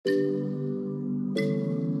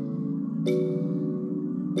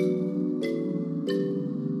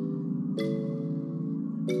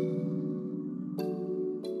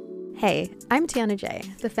I'm Tiana J,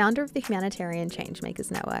 the founder of the Humanitarian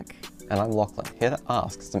Changemakers Network. And I'm Lachlan, here to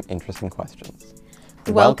ask some interesting questions.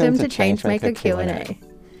 Welcome to Changemaker Q&A.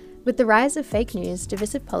 With the rise of fake news,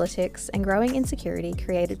 divisive politics, and growing insecurity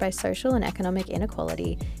created by social and economic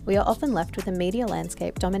inequality, we are often left with a media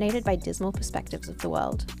landscape dominated by dismal perspectives of the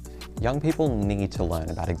world. Young people need to learn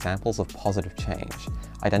about examples of positive change.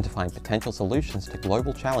 Identifying potential solutions to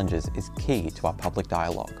global challenges is key to our public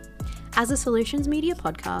dialogue. As a solutions media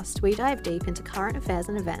podcast, we dive deep into current affairs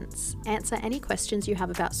and events, answer any questions you have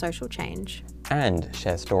about social change, and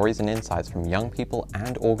share stories and insights from young people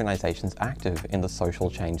and organisations active in the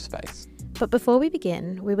social change space. But before we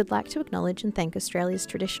begin, we would like to acknowledge and thank Australia's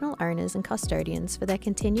traditional owners and custodians for their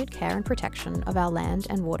continued care and protection of our land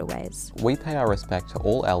and waterways. We pay our respect to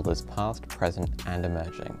all elders past, present and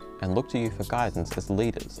emerging, and look to you for guidance as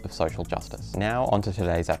leaders of social justice. Now on to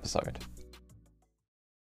today's episode.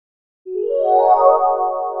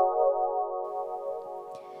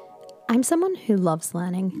 I'm someone who loves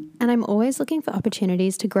learning, and I'm always looking for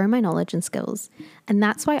opportunities to grow my knowledge and skills, and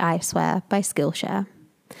that's why I swear by Skillshare.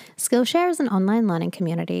 Skillshare is an online learning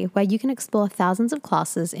community where you can explore thousands of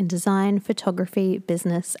classes in design, photography,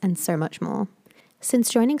 business, and so much more.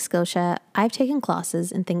 Since joining Skillshare, I've taken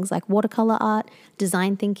classes in things like watercolor art,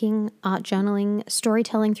 design thinking, art journaling,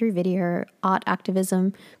 storytelling through video, art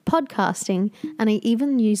activism, podcasting, and I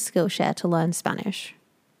even use Skillshare to learn Spanish.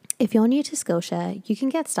 If you're new to Skillshare, you can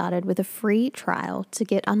get started with a free trial to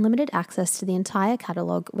get unlimited access to the entire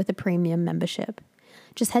catalogue with a premium membership.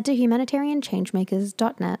 Just head to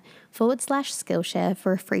humanitarianchangemakers.net/Skillshare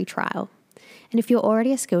for a free trial. And if you're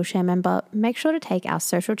already a Skillshare member, make sure to take our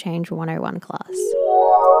Social Change 101 class.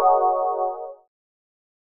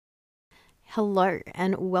 Hello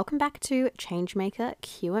and welcome back to Changemaker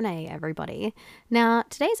Q&A, everybody. Now,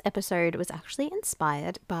 today's episode was actually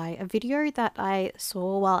inspired by a video that I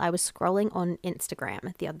saw while I was scrolling on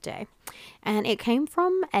Instagram the other day. And it came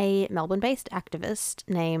from a Melbourne-based activist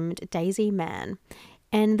named Daisy Mann.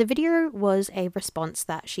 And the video was a response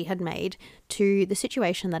that she had made to the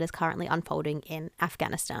situation that is currently unfolding in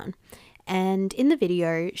Afghanistan. And in the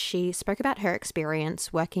video, she spoke about her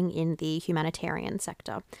experience working in the humanitarian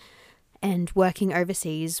sector and working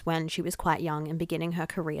overseas when she was quite young and beginning her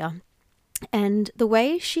career. And the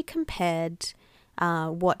way she compared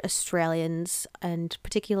what Australians and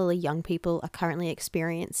particularly young people are currently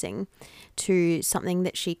experiencing to something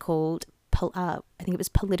that she called I think it was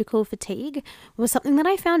political fatigue, was something that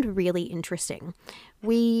I found really interesting.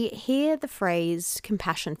 We hear the phrase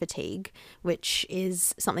compassion fatigue, which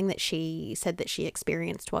is something that she said that she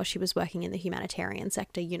experienced while she was working in the humanitarian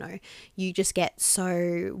sector. You know, you just get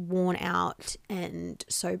so worn out and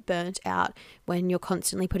so burnt out when you're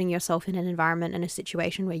constantly putting yourself in an environment and a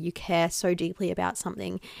situation where you care so deeply about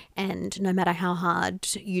something, and no matter how hard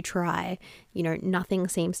you try, you know, nothing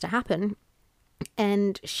seems to happen.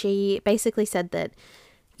 And she basically said that,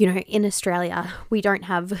 you know, in Australia, we don't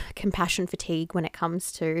have compassion fatigue when it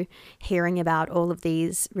comes to hearing about all of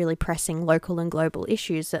these really pressing local and global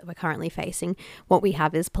issues that we're currently facing. What we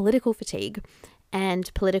have is political fatigue.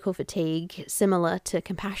 And political fatigue, similar to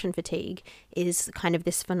compassion fatigue, is kind of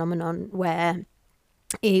this phenomenon where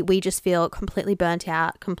we just feel completely burnt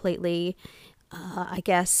out, completely, I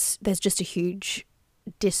guess, there's just a huge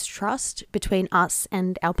distrust between us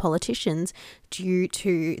and our politicians due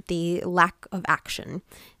to the lack of action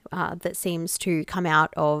that seems to come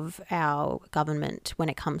out of our government when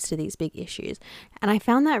it comes to these big issues. And I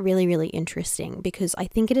found that really, really interesting because I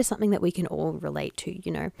think it is something that we can all relate to.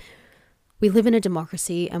 You know, we live in a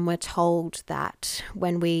democracy and we're told that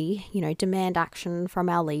when we, you know, demand action from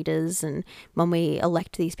our leaders and when we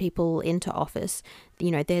elect these people into office, you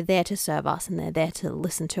know, they're there to serve us and they're there to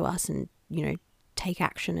listen to us and, you know, take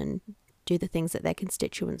action and do the things that their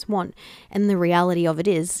constituents want. And the reality of it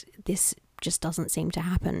is this just doesn't seem to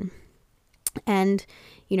happen. And,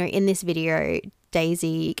 you know, in this video,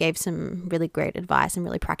 Daisy gave some really great advice and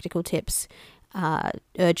really practical tips,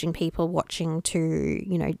 urging people watching to,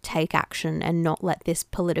 you know, take action and not let this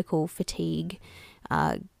political fatigue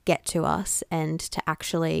get to us, and to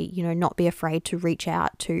actually, you know, not be afraid to reach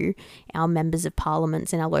out to our members of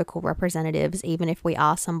parliaments and our local representatives, even if we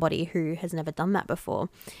are somebody who has never done that before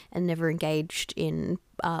and never engaged in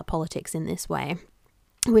politics in this way,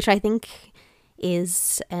 which I think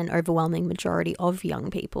is an overwhelming majority of young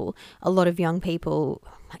people. A lot of young people,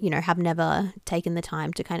 you know, have never taken the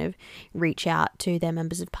time to kind of reach out to their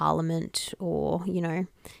members of parliament or, you know,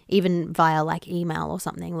 even via like email or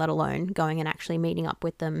something, let alone going and actually meeting up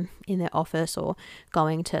with them in their office or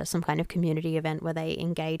going to some kind of community event where they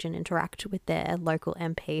engage and interact with their local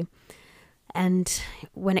MP. And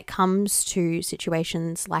when it comes to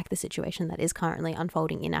situations like the situation that is currently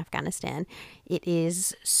unfolding in Afghanistan, it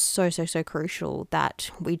is so crucial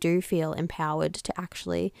that we do feel empowered to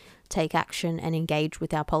actually take action and engage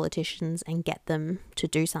with our politicians and get them to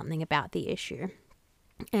do something about the issue.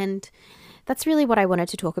 And that's really what I wanted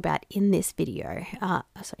to talk about in this video.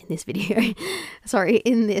 In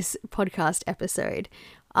this podcast episode.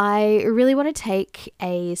 I really want to take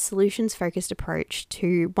a solutions-focused approach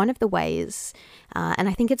to one of the ways, and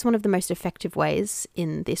I think it's one of the most effective ways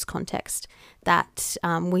in this context, that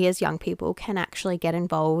we as young people can actually get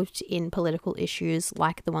involved in political issues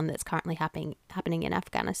like the one that's currently happening in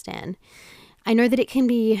Afghanistan. I know that it can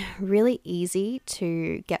be really easy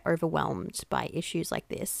to get overwhelmed by issues like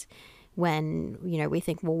this when, we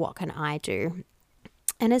think, well, what can I do?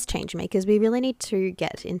 And as change makers, we really need to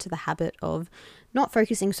get into the habit of not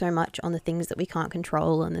focusing so much on the things that we can't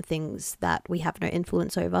control and the things that we have no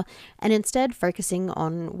influence over, and instead focusing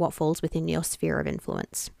on what falls within your sphere of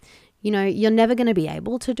influence. You're never going to be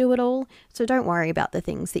able to do it all, so don't worry about the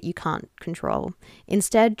things that you can't control.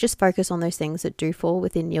 Instead, just focus on those things that do fall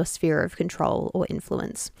within your sphere of control or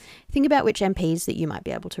influence. Think about which MPs that you might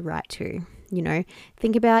be able to write to.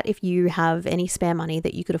 Think about if you have any spare money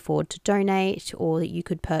that you could afford to donate, or that you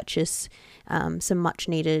could purchase some much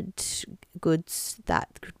needed goods that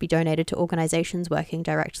could be donated to organizations working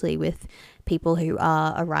directly with people who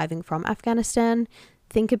are arriving from Afghanistan.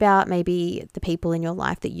 Think about maybe the people in your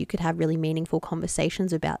life that you could have really meaningful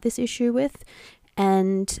conversations about this issue with,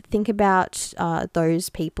 and think about those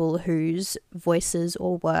people whose voices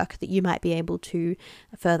or work that you might be able to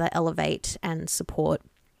further elevate and support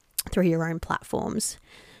through your own platforms.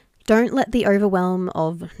 Don't let the overwhelm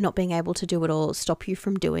of not being able to do it all stop you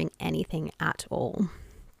from doing anything at all.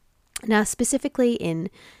 Now, specifically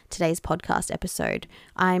in today's podcast episode,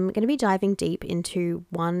 I'm going to be diving deep into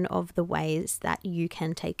one of the ways that you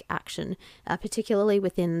can take action, particularly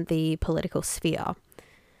within the political sphere.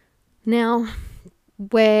 Now,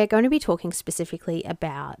 we're going to be talking specifically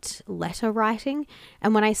about letter writing.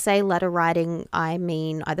 And when I say letter writing, I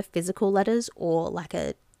mean either physical letters or like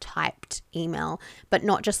a typed email, but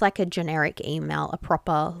not just like a generic email, a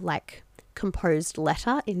proper composed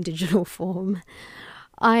letter in digital form.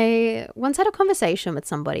 I once had a conversation with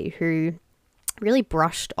somebody who really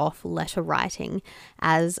brushed off letter writing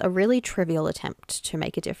as a really trivial attempt to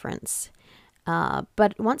make a difference.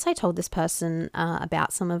 But once I told this person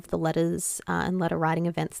about some of the letters and letter writing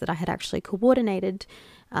events that I had actually coordinated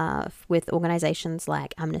with organisations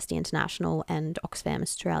like Amnesty International and Oxfam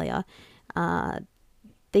Australia,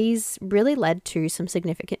 these really led to some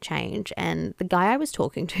significant change, and the guy I was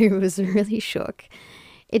talking to was really shook.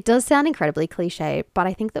 It does sound incredibly cliche, but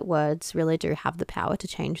I think that words really do have the power to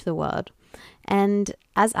change the world. And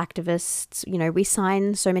as activists, we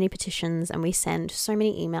sign so many petitions and we send so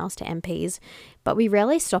many emails to MPs, but we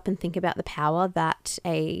rarely stop and think about the power that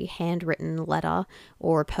a handwritten letter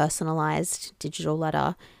or a personalised digital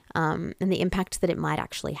letter and the impact that it might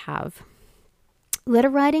actually have. Letter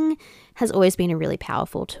writing has always been a really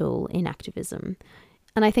powerful tool in activism.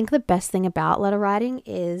 And I think the best thing about letter writing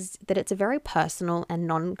is that it's a very personal and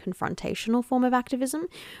non-confrontational form of activism,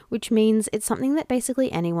 which means it's something that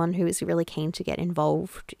basically anyone who is really keen to get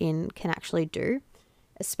involved in can actually do,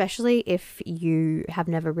 especially if you have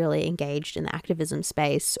never really engaged in the activism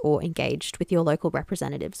space or engaged with your local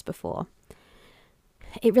representatives before.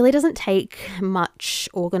 It really doesn't take much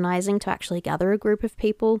organising to actually gather a group of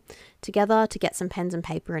people together to get some pens and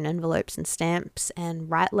paper and envelopes and stamps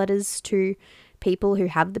and write letters to people who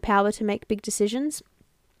have the power to make big decisions.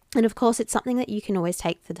 And of course, it's something that you can always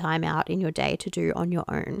take the time out in your day to do on your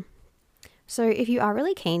own. So if you are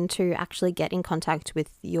really keen to actually get in contact with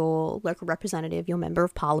your local representative, your member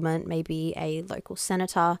of parliament, maybe a local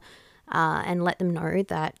senator, and let them know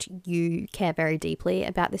that you care very deeply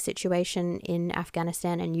about the situation in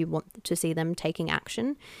Afghanistan and you want to see them taking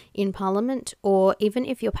action in Parliament, or even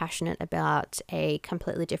if you're passionate about a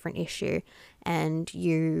completely different issue and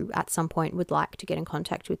you at some point would like to get in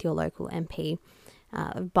contact with your local MP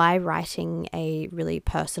by writing a really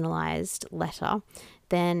personalised letter,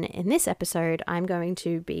 then in this episode, I'm going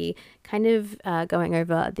to be kind of going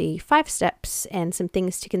over the 5 steps and some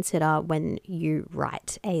things to consider when you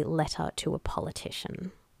write a letter to a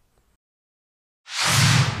politician.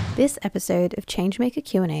 This episode of Changemaker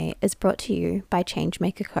Q&A is brought to you by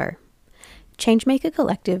Changemaker Co. Changemaker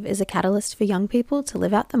Collective is a catalyst for young people to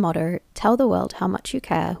live out the motto, tell the world how much you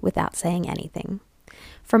care without saying anything.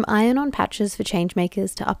 From iron-on patches for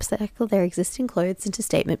changemakers to upcycle their existing clothes into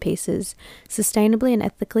statement pieces, sustainably and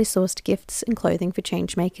ethically sourced gifts and clothing for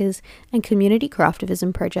changemakers, and community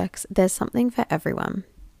craftivism projects, there's something for everyone.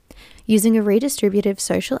 Using a redistributive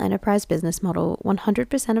social enterprise business model,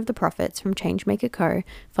 100% of the profits from Changemaker Co.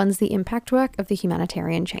 funds the impact work of the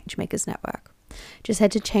Humanitarian Changemakers Network. Just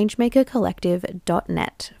head to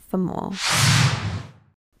changemakercollective.net for more.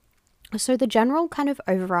 So the general kind of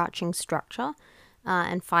overarching structure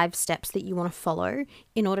and 5 steps that you want to follow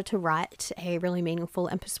in order to write a really meaningful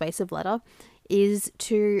and persuasive letter is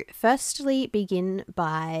to firstly begin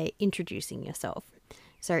by introducing yourself.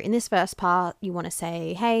 So in this first part, you want to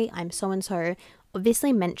say, hey, I'm so-and-so.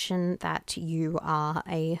 Obviously mention that you are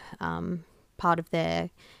a part of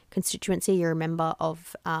their constituency, you're a member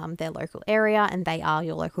of their local area, and they are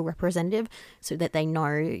your local representative, so that they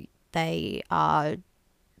know they are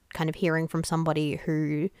kind of hearing from somebody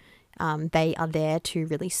who they are there to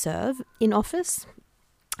really serve in office.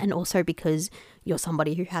 And also because you're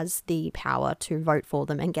somebody who has the power to vote for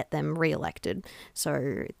them and get them re-elected.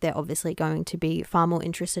 So they're obviously going to be far more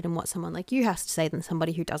interested in what someone like you has to say than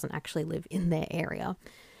somebody who doesn't actually live in their area.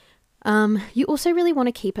 You also really want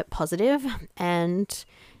to keep it positive and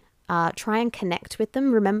try and connect with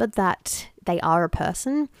them. Remember that they are a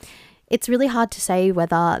person. It's really hard to say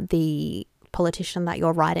whether the politician that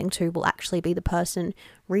you're writing to will actually be the person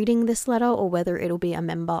reading this letter or whether it'll be a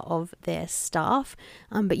member of their staff,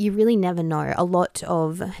 but you really never know. A lot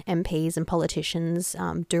of MPs and politicians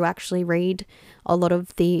do actually read a lot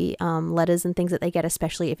of the letters and things that they get,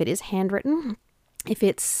 especially if it is handwritten. If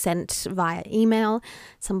it's sent via email,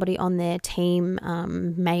 somebody on their team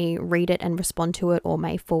may read it and respond to it or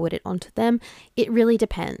may forward it onto them. It really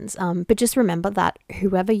depends, but just remember that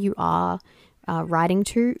whoever you are writing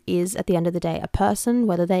to is, at the end of the day, a person,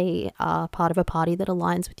 whether they are part of a party that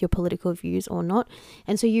aligns with your political views or not.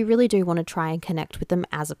 And so you really do want to try and connect with them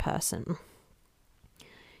as a person.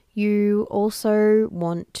 You also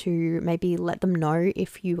want to maybe let them know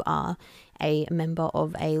if you are a member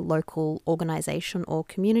of a local organization or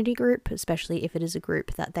community group, especially if it is a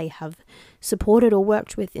group that they have supported or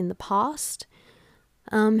worked with in the past.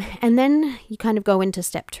 And then you kind of go into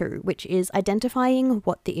step 2, which is identifying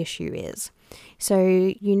what the issue is. So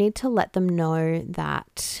you need to let them know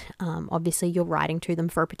that obviously you're writing to them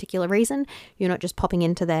for a particular reason. You're not just popping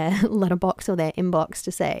into their letterbox or their inbox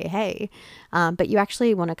to say, hey, but you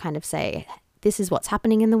actually want to kind of say, this is what's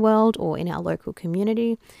happening in the world or in our local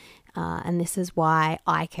community, and this is why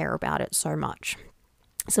I care about it so much.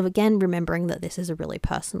 So again, remembering that this is a really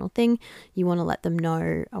personal thing, you want to let them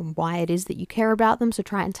know why it is that you care about them. So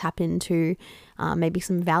try and tap into maybe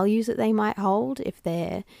some values that they might hold. If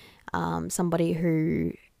they're somebody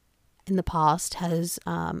who in the past has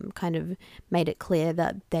kind of made it clear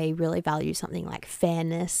that they really value something like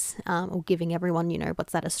fairness, or giving everyone,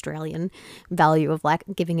 what's that Australian value of like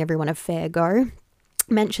giving everyone a fair go.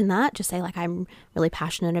 Mention that, just say like, I'm really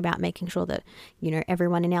passionate about making sure that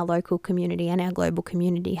everyone in our local community and our global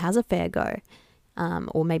community has a fair go,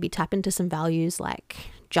 or maybe tap into some values like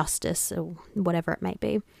justice or whatever it may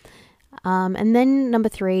be. And then number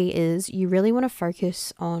 3 is you really want to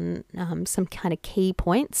focus on some kind of key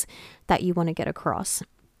points that you want to get across.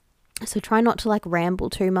 So try not to like ramble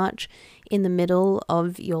too much in the middle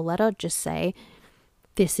of your letter. Just say,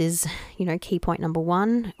 this is, key point number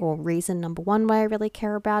 1 or reason number 1 why I really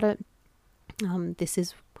care about it. This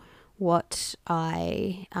is what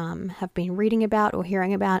I have been reading about or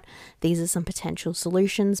hearing about. These are some potential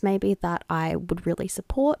solutions maybe that I would really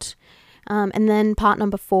support. And then part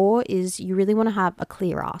number 4 is you really want to have a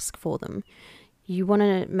clear ask for them. You want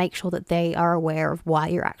to make sure that they are aware of why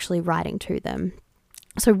you're actually writing to them.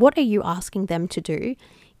 So what are you asking them to do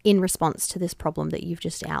in response to this problem that you've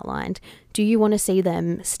just outlined? Do you want to see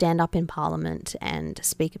them stand up in Parliament and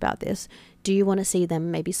speak about this? Do you want to see them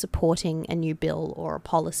maybe supporting a new bill or a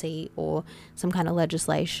policy or some kind of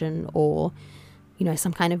legislation or,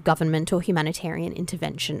 some kind of government or humanitarian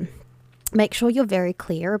intervention? Make sure you're very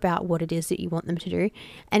clear about what it is that you want them to do.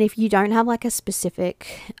 And if you don't have like a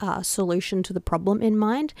specific solution to the problem in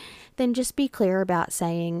mind, then just be clear about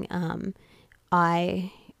saying,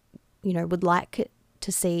 I, would like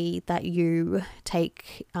to see that you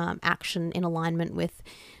take action in alignment with,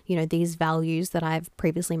 these values that I've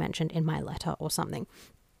previously mentioned in my letter or something.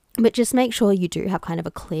 But just make sure you do have kind of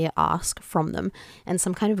a clear ask from them and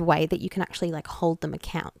some kind of way that you can actually like hold them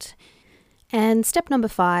account. And step number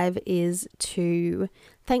 5 is to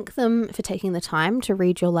thank them for taking the time to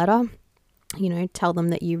read your letter. Tell them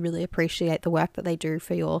that you really appreciate the work that they do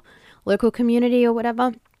for your local community or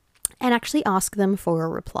whatever, and actually ask them for a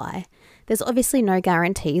reply. There's obviously no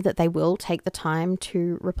guarantee that they will take the time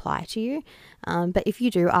to reply to you, but if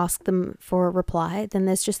you do ask them for a reply, then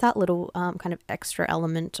there's just that little kind of extra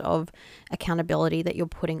element of accountability that you're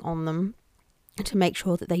putting on them. to make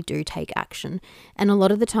sure that they do take action. And a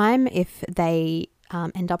lot of the time, if they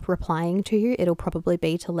end up replying to you, it'll probably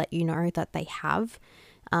be to let you know that they have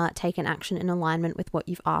taken action in alignment with what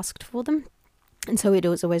you've asked for them. And so it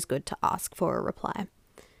is always good to ask for a reply.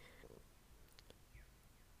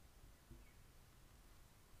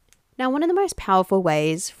 Now, one of the most powerful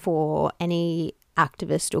ways for any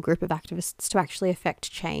activist or group of activists to actually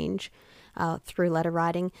affect change through letter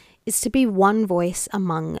writing is to be one voice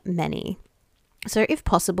among many. So if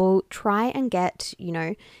possible, try and get,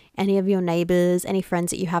 any of your neighbors, any friends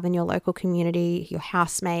that you have in your local community, your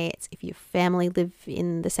housemates, if your family live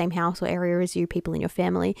in the same house or area as you, people in your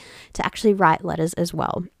family, to actually write letters as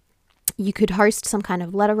well. You could host some kind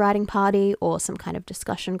of letter writing party or some kind of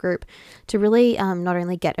discussion group to really not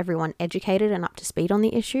only get everyone educated and up to speed on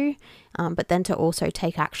the issue, but then to also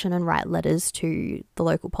take action and write letters to the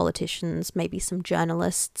local politicians, maybe some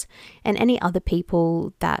journalists, and any other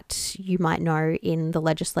people that you might know in the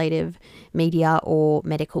legislative, media, or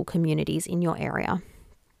medical communities in your area.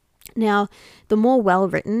 Now, the more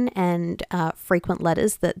well-written and frequent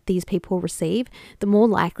letters that these people receive, the more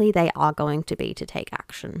likely they are going to be to take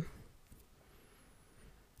action.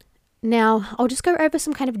 Now, I'll just go over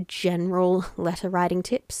some kind of general letter writing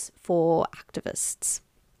tips for activists.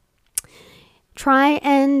 Try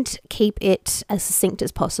and keep it as succinct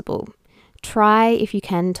as possible. Try, if you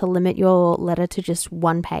can, to limit your letter to just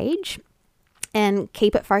one page and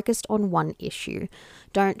keep it focused on one issue.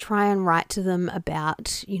 Don't try and write to them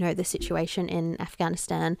about, the situation in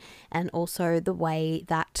Afghanistan and also the way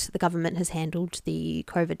that the government has handled the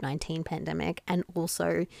COVID-19 pandemic and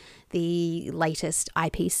also the latest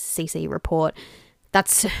IPCC report.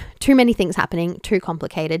 That's too many things happening, too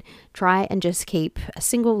complicated. Try and just keep a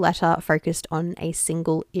single letter focused on a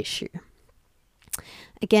single issue.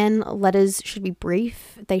 Again, letters should be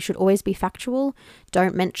brief. They should always be factual.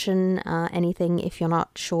 Don't mention anything if you're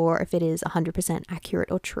not sure if it is 100%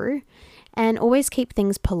 accurate or true. And always keep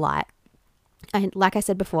things polite. And like I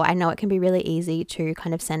said before, I know it can be really easy to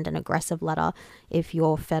kind of send an aggressive letter if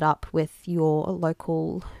you're fed up with your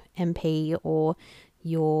local MP or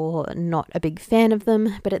you're not a big fan of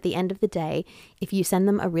them. But at the end of the day, if you send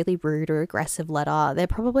them a really rude or aggressive letter, they're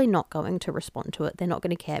probably not going to respond to it. They're not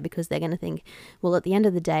going to care because they're going to think, well, at the end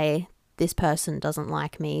of the day, this person doesn't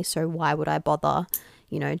like me, so why would I bother,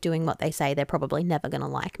 doing what they say? They're probably never going to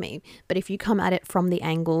like me. But if you come at it from the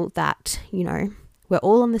angle that, we're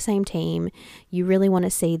all on the same team, you really want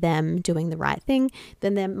to see them doing the right thing,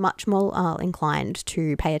 then they're much more inclined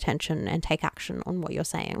to pay attention and take action on what you're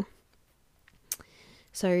saying.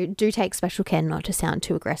 So do take special care not to sound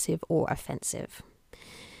too aggressive or offensive.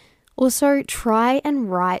 Also, try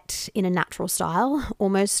and write in a natural style,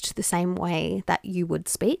 almost the same way that you would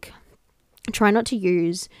speak. Try not to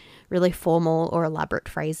use really formal or elaborate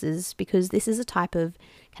phrases because this is a type of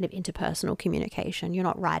kind of interpersonal communication. You're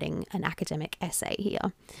not writing an academic essay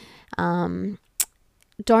here.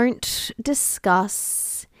 Don't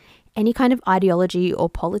discuss any kind of ideology or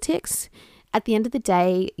politics. At the end of the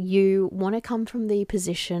day, you want to come from the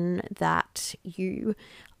position that you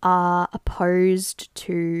are opposed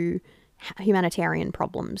to humanitarian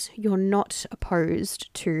problems. You're not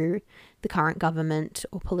opposed to the current government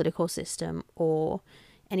or political system or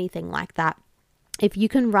anything like that. If you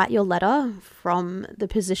can write your letter from the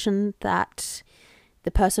position that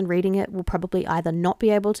the person reading it will probably either not be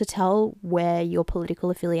able to tell where your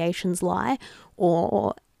political affiliations lie,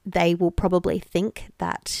 or they will probably think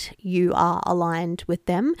that you are aligned with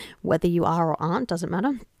them, whether you are or aren't, doesn't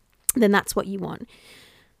matter, then that's what you want.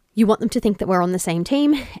 You want them to think that we're on the same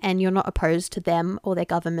team and you're not opposed to them or their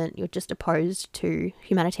government. You're just opposed to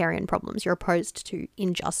humanitarian problems. You're opposed to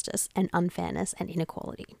injustice and unfairness and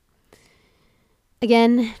inequality.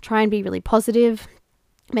 Again, try and be really positive,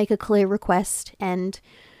 make a clear request, and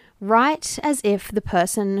write as if the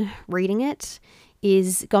person reading it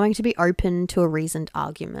is going to be open to a reasoned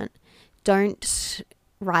argument. Don't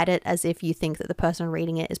write it as if you think that the person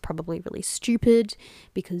reading it is probably really stupid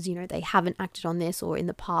because, they haven't acted on this or in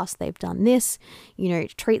the past they've done this.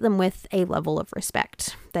 Treat them with a level of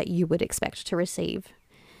respect that you would expect to receive.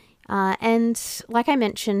 And like I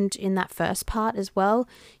mentioned in that first part as well,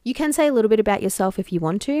 you can say a little bit about yourself if you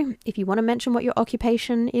want to. If you want to mention what your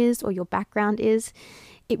occupation is or your background is,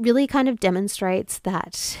 it really kind of demonstrates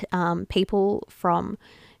that people from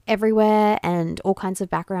everywhere and all kinds of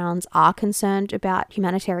backgrounds are concerned about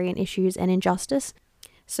humanitarian issues and injustice.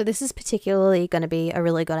 So this is particularly going to be a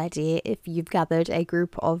really good idea if you've gathered a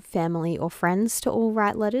group of family or friends to all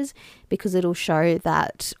write letters, because it'll show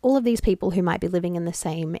that all of these people who might be living in the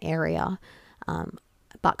same area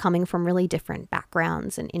but coming from really different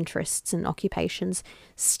backgrounds and interests and occupations,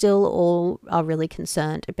 still all are really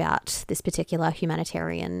concerned about this particular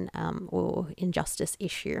humanitarian or injustice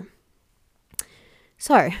issue.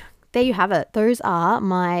 So there you have it. Those are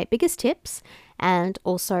my biggest tips and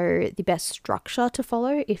also the best structure to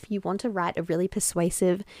follow if you want to write a really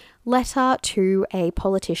persuasive letter to a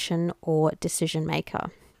politician or decision maker.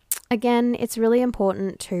 Again, it's really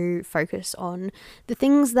important to focus on the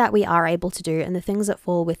things that we are able to do and the things that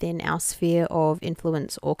fall within our sphere of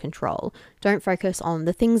influence or control. Don't focus on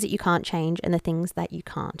the things that you can't change and the things that you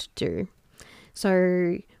can't do.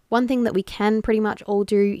 So one thing that we can pretty much all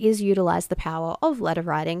do is utilize the power of letter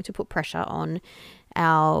writing to put pressure on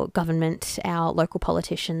our government, our local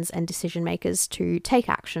politicians and decision makers to take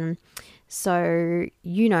action. So,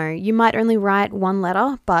 you might only write one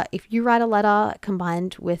letter, but if you write a letter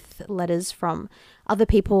combined with letters from other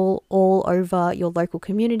people all over your local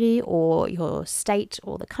community or your state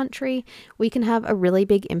or the country, we can have a really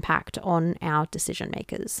big impact on our decision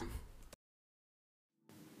makers.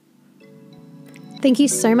 Thank you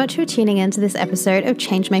so much for tuning in to this episode of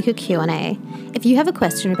Changemaker Q&A. If you have a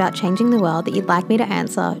question about changing the world that you'd like me to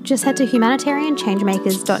answer, just head to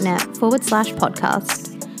humanitarianchangemakers.net/podcast.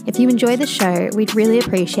 If you enjoy the show, we'd really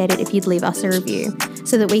appreciate it if you'd leave us a review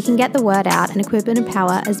so that we can get the word out and equip and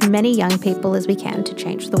empower as many young people as we can to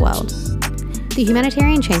change the world. The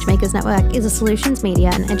Humanitarian Changemakers Network is a solutions media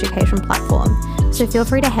and education platform, so feel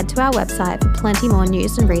free to head to our website for plenty more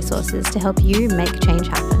news and resources to help you make change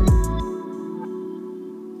happen.